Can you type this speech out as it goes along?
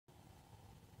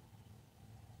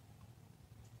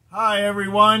Hi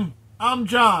everyone, I'm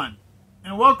John,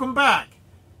 and welcome back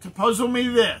to Puzzle Me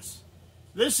This.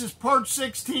 This is part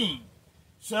 16,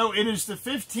 so it is the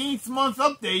 15th month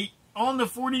update on the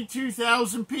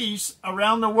 42,000 piece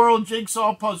Around the World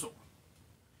Jigsaw Puzzle.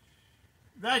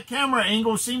 That camera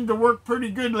angle seemed to work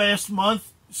pretty good last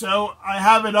month, so I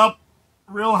have it up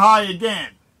real high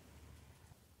again.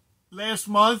 Last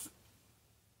month,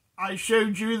 I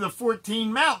showed you the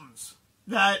 14 mountains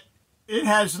that it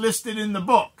has listed in the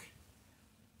book.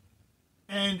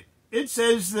 And it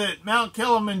says that Mount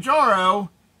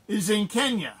Kilimanjaro is in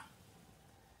Kenya.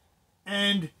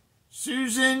 And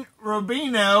Susan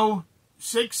Robino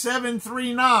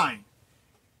 6739,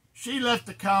 she left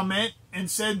a comment and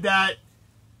said that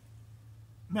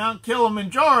Mount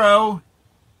Kilimanjaro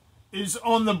is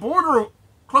on the border,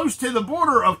 close to the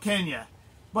border of Kenya,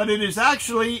 but it is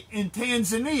actually in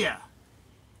Tanzania.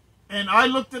 And I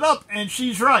looked it up and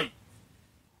she's right.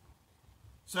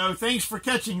 So thanks for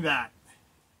catching that.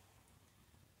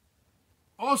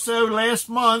 Also, last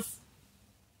month,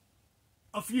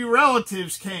 a few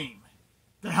relatives came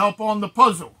to help on the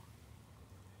puzzle.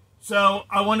 So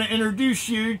I want to introduce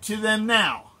you to them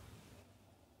now.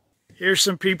 Here's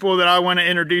some people that I want to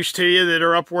introduce to you that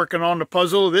are up working on the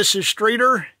puzzle. This is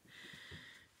Streeter.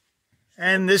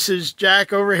 And this is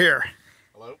Jack over here.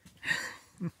 Hello.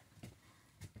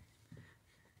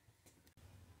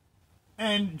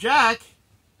 And Jack,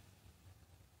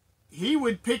 he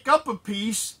would pick up a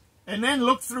piece and then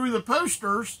look through the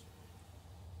posters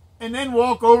and then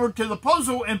walk over to the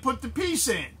puzzle and put the piece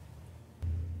in.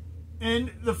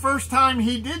 And the first time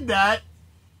he did that,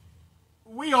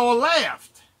 we all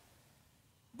laughed.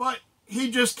 But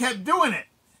he just kept doing it.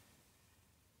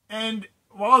 And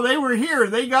while they were here,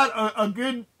 they got a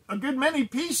good many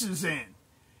pieces in.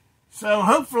 So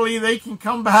hopefully they can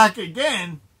come back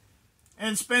again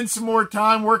and spend some more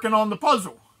time working on the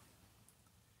puzzle.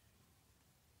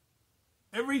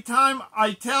 Every time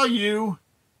I tell you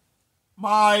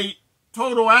my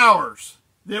total hours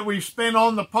that we've spent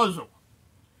on the puzzle,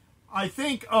 I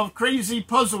think of Crazy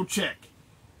Puzzle Chick.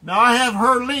 Now I have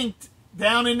her linked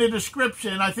down in the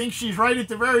description. I think she's right at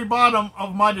the very bottom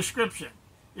of my description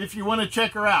if you want to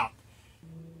check her out.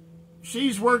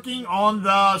 She's working on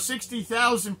the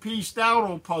 60,000 piece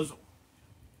Dowdle puzzle.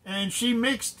 And she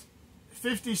mixed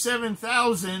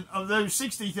 57,000 of those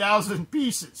 60,000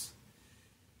 pieces.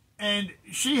 And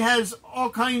she has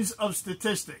all kinds of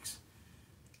statistics.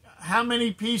 How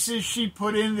many pieces she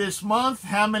put in this month,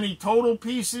 how many total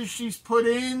pieces she's put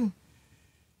in,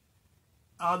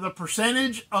 the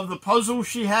percentage of the puzzle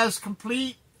she has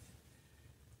complete,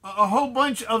 a whole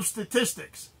bunch of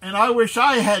statistics. And I wish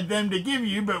I had them to give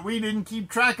you, but we didn't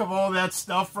keep track of all that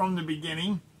stuff from the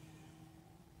beginning.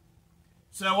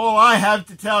 So all I have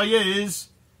to tell you is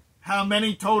how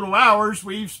many total hours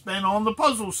we've spent on the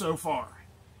puzzle so far.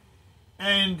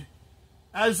 And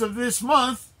as of this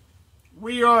month,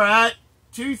 we are at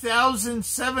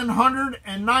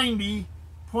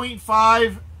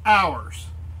 2,790.5 hours.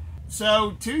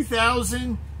 So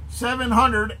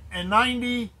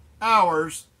 2,790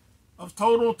 hours of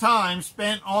total time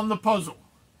spent on the puzzle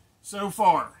so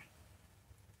far.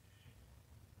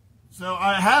 So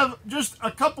I have just a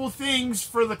couple things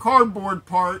for the cardboard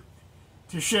part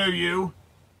to show you,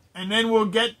 and then we'll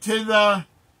get to the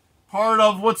part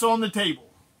of what's on the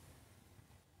table.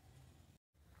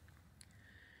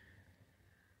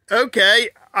 Okay,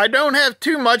 I don't have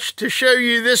too much to show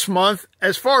you this month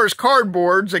as far as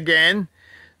cardboards again.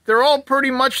 They're all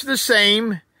pretty much the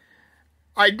same.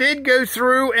 I did go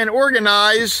through and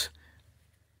organize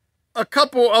a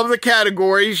couple of the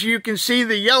categories. You can see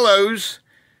the yellows.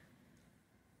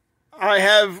 I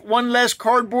have one less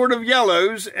cardboard of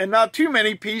yellows and not too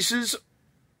many pieces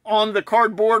on the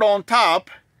cardboard on top.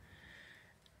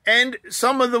 And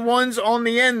some of the ones on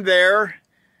the end there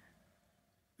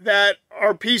that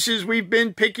are pieces we've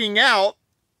been picking out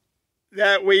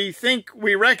that we think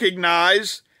we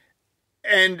recognize,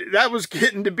 and that was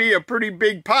getting to be a pretty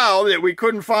big pile that we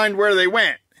couldn't find where they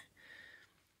went.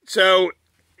 So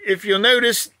if you'll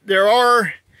notice, there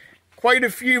are quite a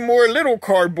few more little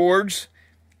cardboards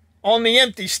on the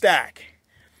empty stack.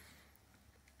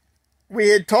 We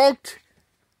had talked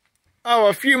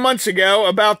a few months ago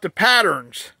about the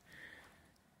patterns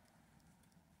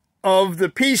of the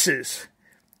pieces.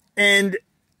 And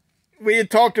we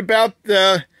had talked about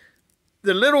the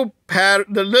little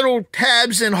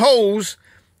tabs and holes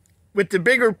with the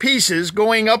bigger pieces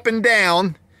going up and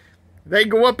down. They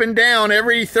go up and down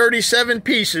every 37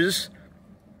 pieces.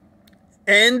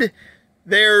 And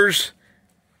there's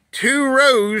 2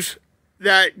 rows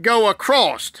that go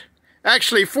across.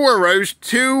 Actually 4 rows,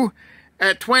 2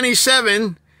 at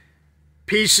 27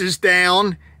 pieces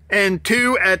down and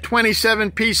 2 at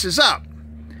 27 pieces up.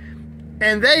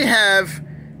 And they have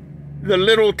the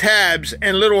little tabs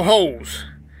and little holes.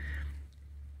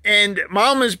 And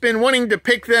Mom has been wanting to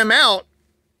pick them out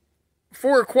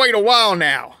for quite a while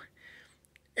now.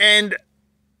 And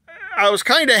I was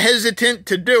kind of hesitant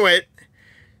to do it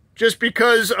just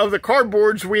because of the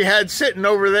cardboards we had sitting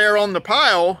over there on the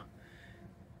pile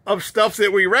of stuff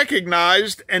that we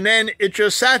recognized, and then it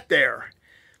just sat there.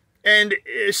 And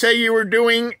say you were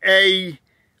doing a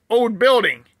old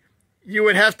building, you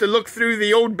would have to look through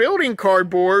the old building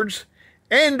cardboards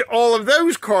and all of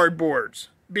those cardboards,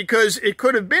 because it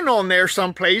could have been on there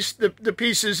someplace, the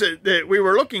pieces that we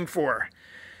were looking for.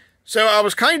 So I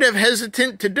was kind of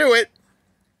hesitant to do it,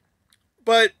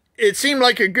 but it seemed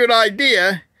like a good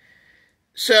idea.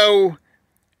 So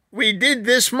we did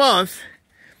this month.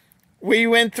 We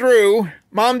went through,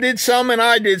 Mom did some and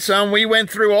I did some. We went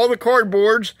through all the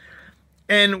cardboards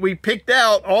and we picked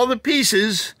out all the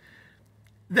pieces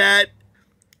that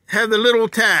have the little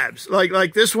tabs.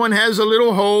 Like this one has a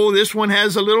little hole, this one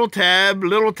has a little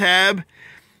tab,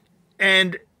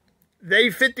 and they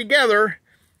fit together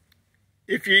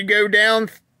if you go down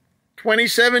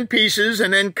 27 pieces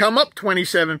and then come up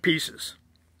 27 pieces.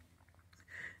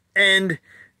 And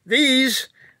these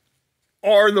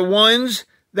are the ones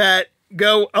that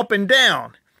go up and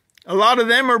down. A lot of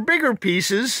them are bigger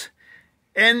pieces,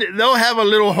 and they'll have a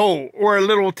little hole or a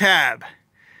little tab.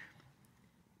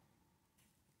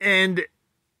 And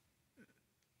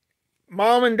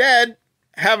Mom and Dad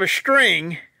have a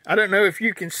string. I don't know if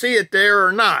you can see it there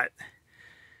or not.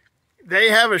 They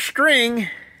have a string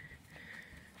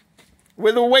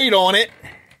with a weight on it.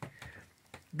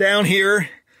 Down here,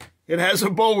 it has a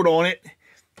bolt on it.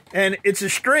 And it's a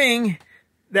string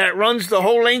that runs the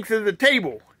whole length of the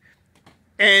table.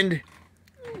 And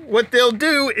what they'll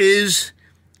do is,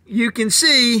 you can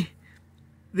see,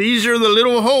 these are the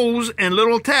little holes and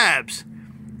little tabs.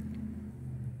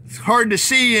 It's hard to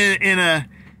see in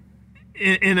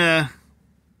a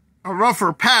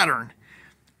rougher pattern,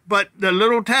 but the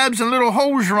little tabs and little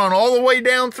holes run all the way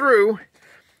down through,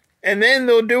 and then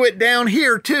they'll do it down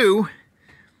here too,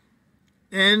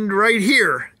 and right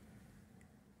here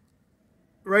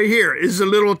is the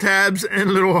little tabs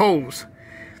and little holes.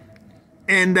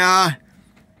 And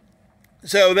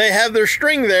so they have their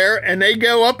string there, and they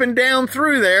go up and down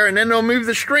through there, and then they'll move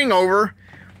the string over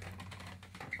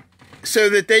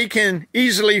so that they can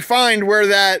easily find where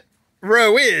that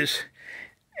row is.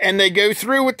 And they go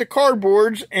through with the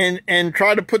cardboards and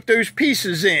try to put those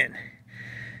pieces in.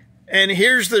 And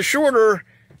here's the shorter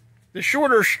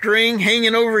string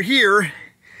hanging over here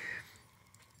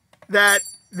that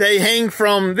they hang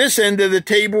from this end of the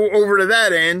table over to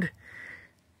that end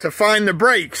to find the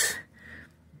breaks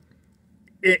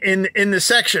in the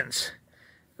sections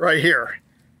right here.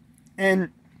 And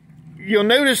you'll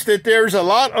notice that there's a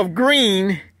lot of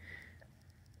green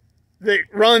that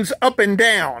runs up and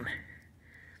down,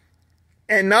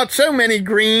 and not so many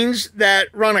greens that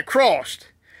run across.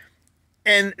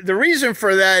 And the reason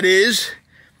for that is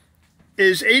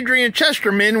Adrian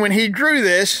Chesterman, when he drew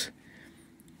this,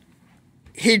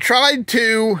 he tried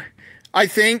to, I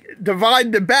think,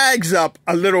 divide the bags up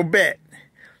a little bit.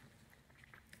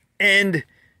 And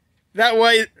that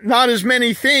way, not as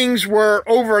many things were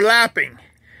overlapping,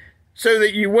 so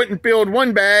that you wouldn't build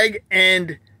one bag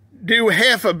and do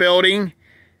half a building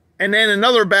and then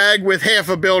another bag with half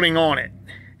a building on it.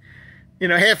 You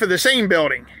know, half of the same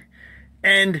building.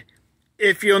 And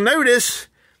if you'll notice,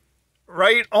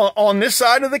 right on this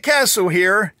side of the castle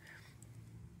here,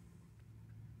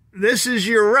 this is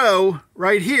your row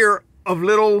right here of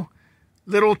little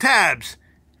tabs.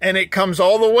 And it comes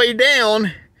all the way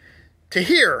down to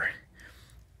here.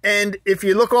 And if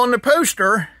you look on the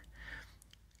poster,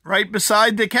 right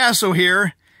beside the castle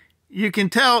here, you can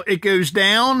tell it goes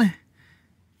down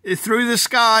through the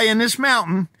sky in this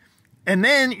mountain, and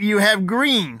then you have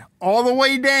green all the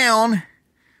way down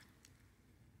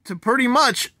to pretty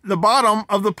much the bottom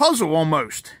of the puzzle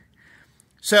almost.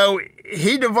 So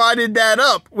he divided that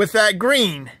up with that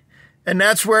green, and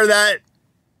that's where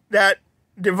that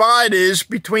divide is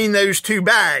between those two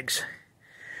bags.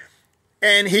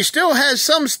 And he still has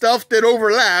some stuff that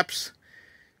overlaps,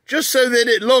 just so that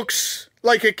it looks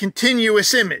like a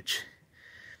continuous image.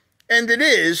 And it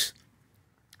is,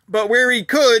 but where he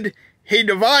could, he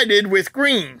divided with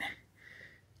green.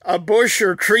 A bush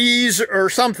or trees or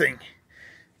something.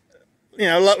 You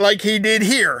know, like he did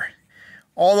here,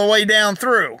 all the way down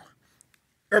through,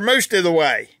 or most of the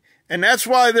way. And that's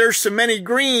why there's so many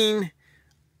green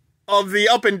of the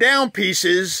up and down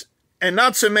pieces, and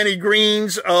not so many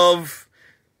greens of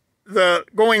the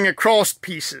going across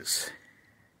pieces.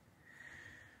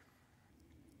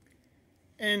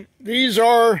 And these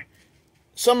are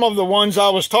some of the ones I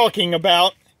was talking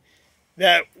about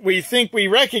that we think we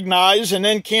recognize and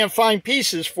then can't find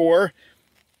pieces for.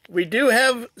 We do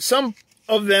have some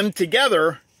of them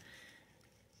together,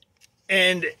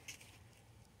 and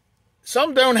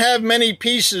some don't have many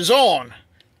pieces on,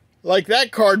 like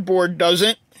that cardboard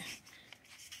doesn't.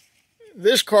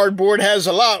 This cardboard has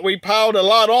a lot. We piled a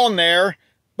lot on there,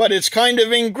 but it's kind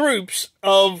of in groups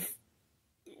of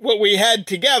what we had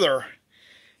together.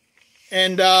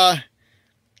 And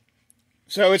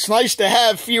so it's nice to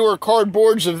have fewer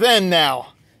cardboards of them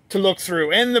now to look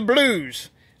through. And the blues.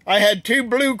 I had 2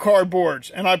 blue cardboards,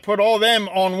 and I put all them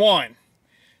on one.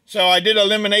 So I did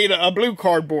eliminate a blue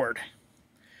cardboard.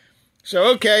 So,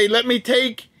 okay, let me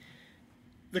take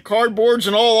the cardboards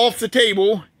and all off the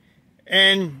table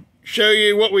and show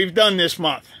you what we've done this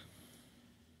month.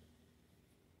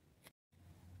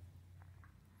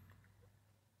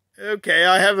 Okay,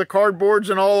 I have the cardboards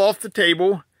and all off the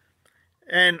table.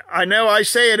 And I know I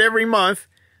say it every month,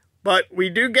 but we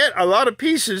do get a lot of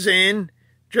pieces in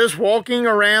just walking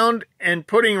around and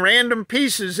putting random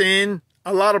pieces in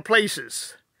a lot of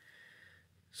places.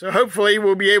 So hopefully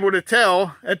we'll be able to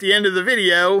tell at the end of the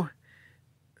video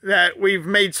that we've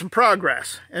made some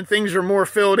progress and things are more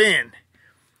filled in.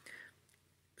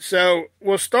 So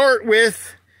we'll start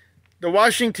with the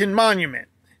Washington Monument.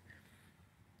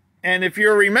 And if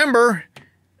you remember,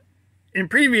 in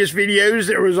previous videos,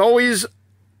 there was always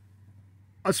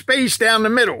a space down the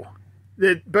middle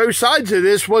that both sides of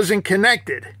this wasn't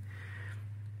connected.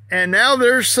 And now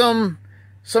there's some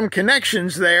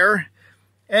connections there.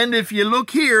 And if you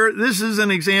look here, this is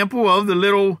an example of the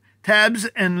little tabs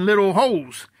and little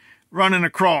holes running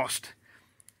across.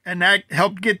 And that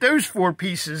helped get those 4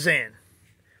 pieces in.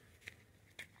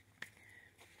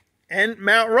 And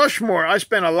Mount Rushmore. I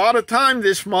spent a lot of time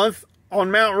this month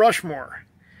on Mount Rushmore.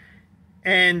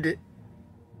 And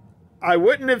I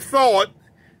wouldn't have thought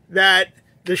that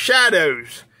the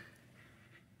shadows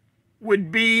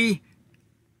would be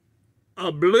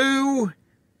a blue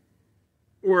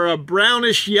or a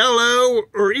brownish yellow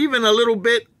or even a little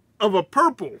bit of a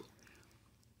purple.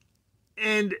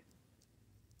 And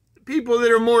people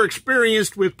that are more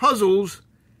experienced with puzzles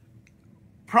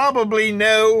probably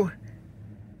know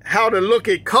how to look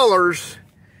at colors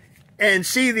and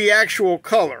see the actual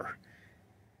color.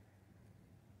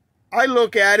 I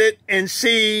look at it and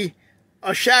see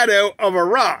a shadow of a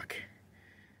rock.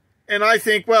 And I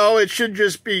think, well, it should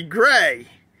just be gray.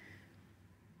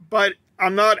 But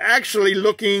I'm not actually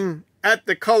looking at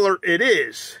the color it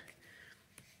is.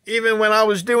 Even when I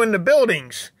was doing the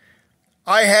buildings,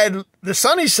 I had the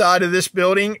sunny side of this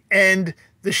building and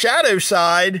the shadow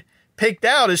side picked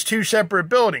out as 2 separate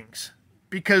buildings,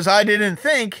 because I didn't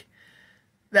think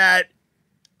that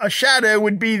a shadow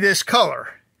would be this color.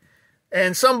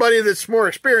 And somebody that's more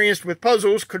experienced with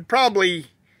puzzles could probably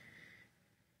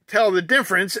tell the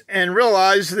difference and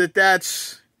realize that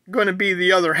that's going to be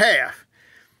the other half.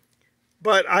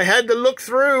 But I had to look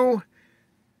through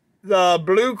the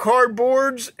blue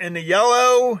cardboards and the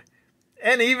yellow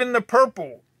and even the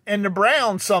purple and the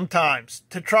brown sometimes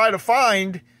to try to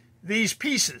find these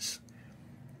pieces.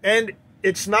 And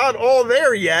it's not all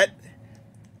there yet.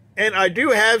 And I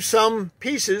do have some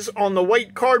pieces on the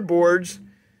white cardboards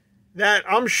that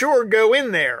I'm sure go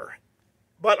in there,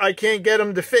 but I can't get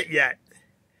them to fit yet.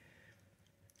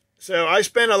 So I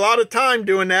spent a lot of time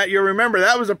doing that. You'll remember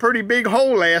that was a pretty big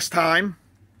hole last time.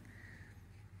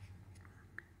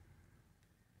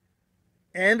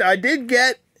 And I did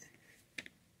get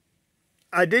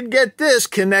this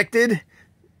connected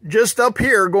just up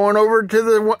here going over to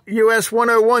the US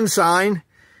 101 sign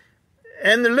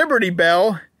and the Liberty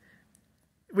Bell.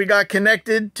 We got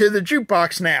connected to the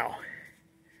jukebox now.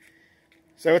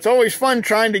 So it's always fun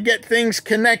trying to get things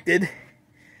connected.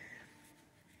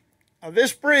 Now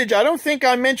this bridge, I don't think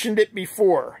I mentioned it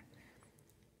before.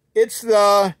 It's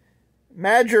the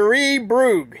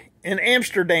Majeriebrug in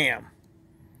Amsterdam.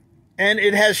 And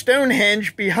it has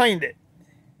Stonehenge behind it.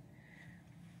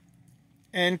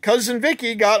 And Cousin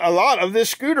Vicky got a lot of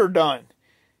this scooter done.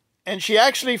 And she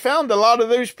actually found a lot of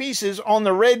those pieces on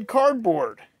the red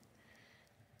cardboard.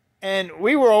 And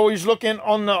we were always looking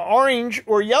on the orange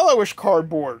or yellowish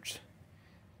cardboards.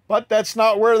 But that's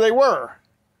not where they were.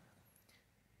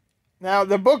 Now,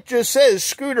 the book just says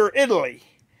Scooter Italy.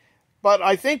 But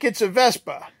I think it's a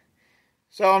Vespa.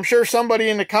 So I'm sure somebody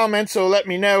in the comments will let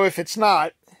me know if it's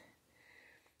not.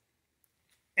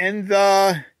 And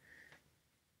the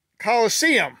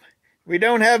Colosseum. We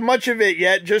don't have much of it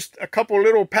yet, just a couple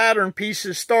little pattern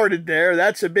pieces started there.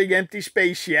 That's a big empty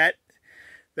space yet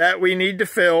that we need to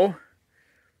fill.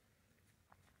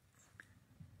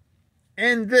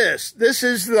 And this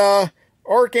is the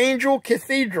Archangel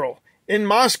Cathedral in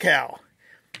Moscow.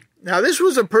 Now this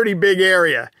was a pretty big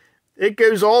area. It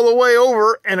goes all the way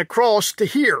over and across to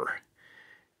here.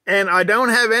 And I don't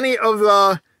have any of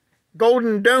the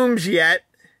golden domes yet,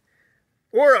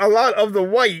 or a lot of the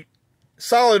white,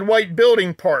 solid white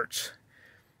building parts.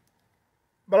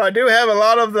 But I do have a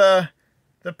lot of the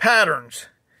patterns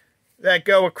that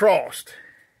go across.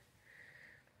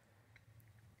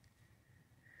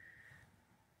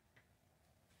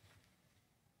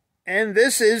 And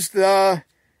this is the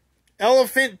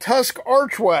Elephant Tusk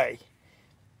Archway.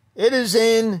 It is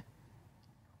in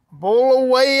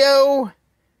Bulawayo,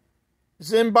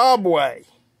 Zimbabwe.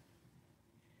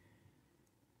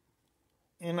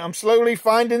 And I'm slowly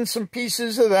finding some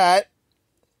pieces of that.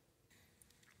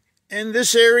 And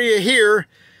this area here,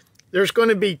 there's going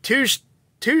to be two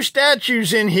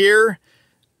statues in here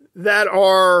that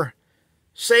are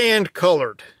sand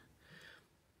colored.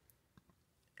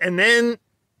 And then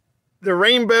the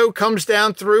rainbow comes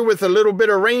down through with a little bit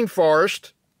of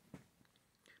rainforest.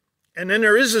 And then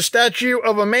there is a statue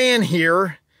of a man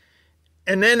here.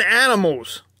 And then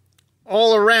animals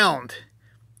all around.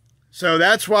 So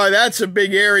that's why that's a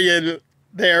big area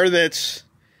there that's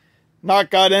not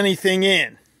got anything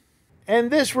in.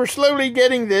 And this, we're slowly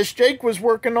getting this. Jake was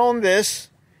working on this.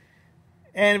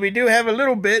 And we do have a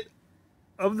little bit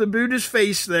of the Buddha's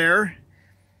face there.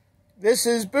 This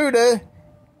is Buddha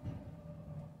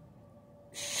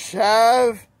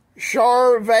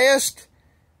Sharvast,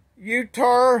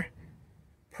 Uttar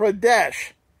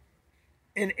Pradesh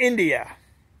in India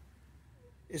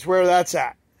is where that's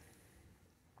at.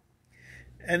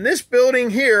 And this building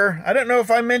here, I don't know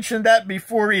if I mentioned that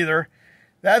before either.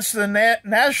 That's the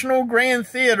National Grand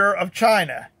Theater of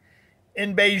China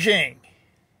in Beijing.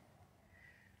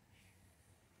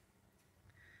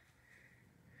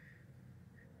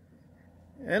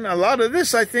 And a lot of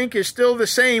this, I think, is still the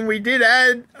same. We did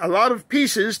add a lot of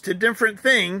pieces to different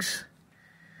things.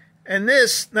 And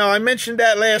this, no, I mentioned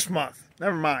that last month.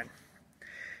 Never mind.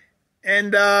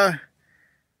 And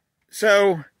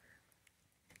so,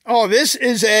 oh, this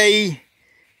is a,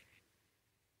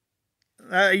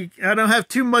 I don't have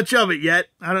too much of it yet.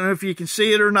 I don't know if you can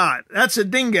see it or not. That's a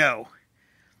dingo.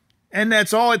 And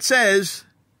that's all it says.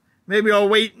 Maybe I'll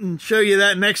wait and show you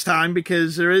that next time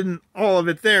because there isn't all of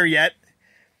it there yet.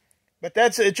 But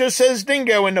it just says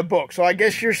dingo in the book. So I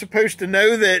guess you're supposed to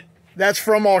know that that's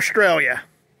from Australia.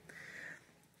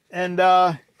 And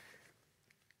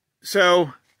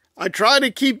so I try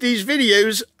to keep these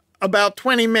videos about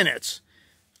 20 minutes.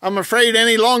 I'm afraid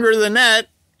any longer than that,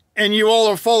 and you all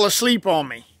will fall asleep on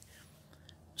me.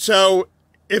 So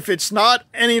if it's not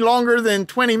any longer than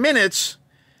 20 minutes,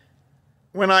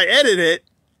 when I edit it,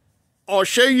 I'll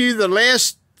show you the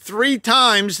last 3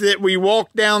 times that we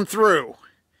walked down through.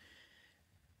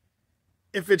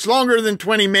 If it's longer than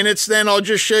 20 minutes, then I'll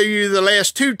just show you the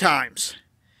last 2 times.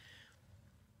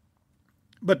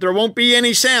 But there won't be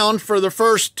any sound for the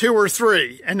first 2 or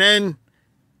 3. And then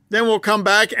we'll come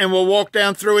back and we'll walk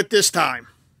down through it this time.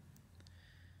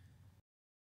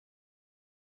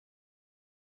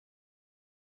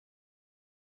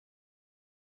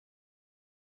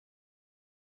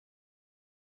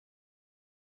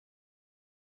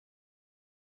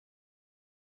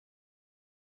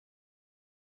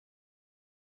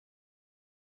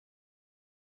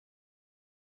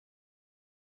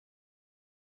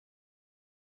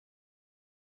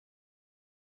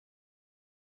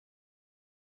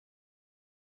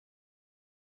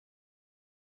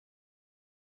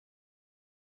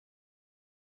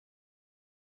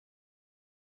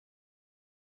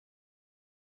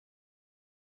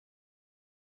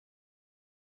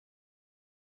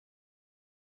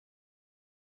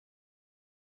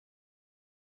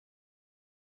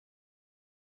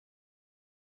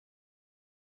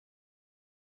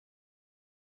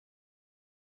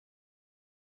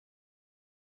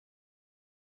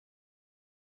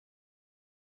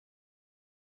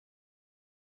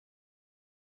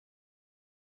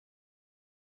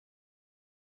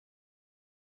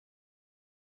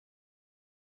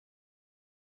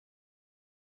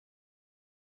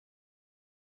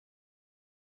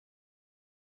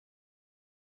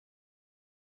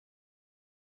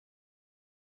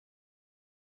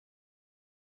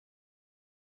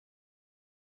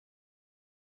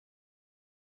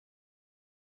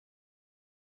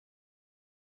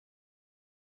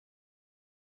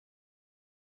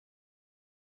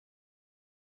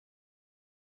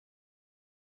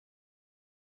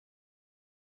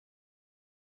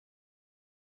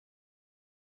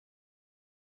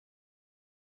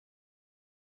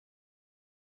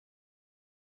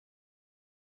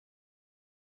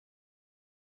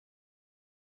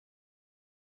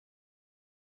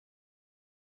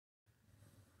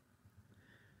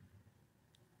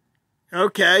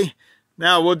 Okay,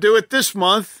 now we'll do it this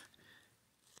month,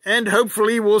 and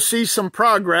hopefully we'll see some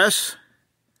progress.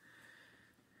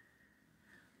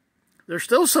 There's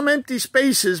still some empty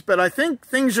spaces, but I think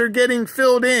things are getting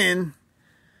filled in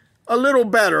a little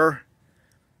better.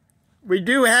 We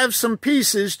do have some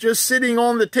pieces just sitting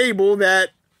on the table that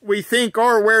we think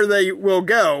are where they will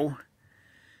go.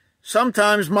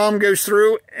 Sometimes Mom goes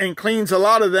through and cleans a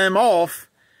lot of them off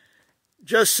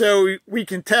just so we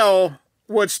can tell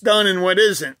what's done and what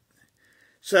isn't.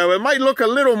 So it might look a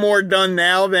little more done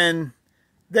now than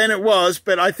it was,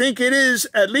 but I think it is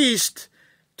at least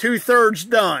 2/3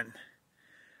 done.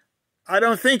 I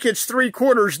don't think it's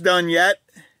 3/4 done yet,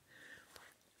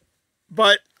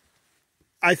 but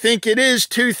I think it is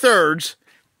 2/3.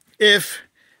 If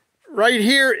right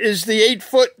here is the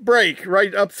 8-foot break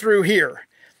right up through here.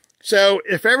 So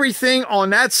if everything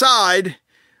on that side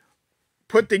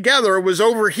put together was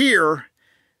over here,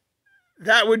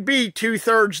 that would be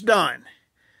 2/3 done.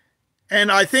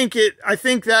 And I think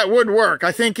that would work.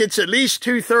 I think it's at least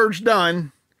 2/3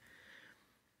 done.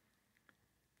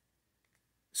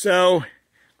 So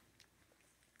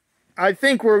I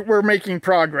think we're making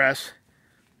progress.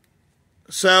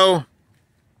 So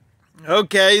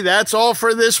okay, that's all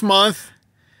for this month.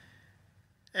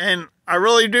 And I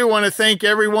really do want to thank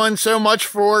everyone so much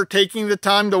for taking the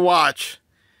time to watch.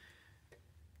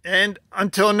 And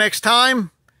until next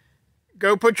time,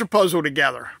 go put your puzzle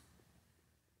together.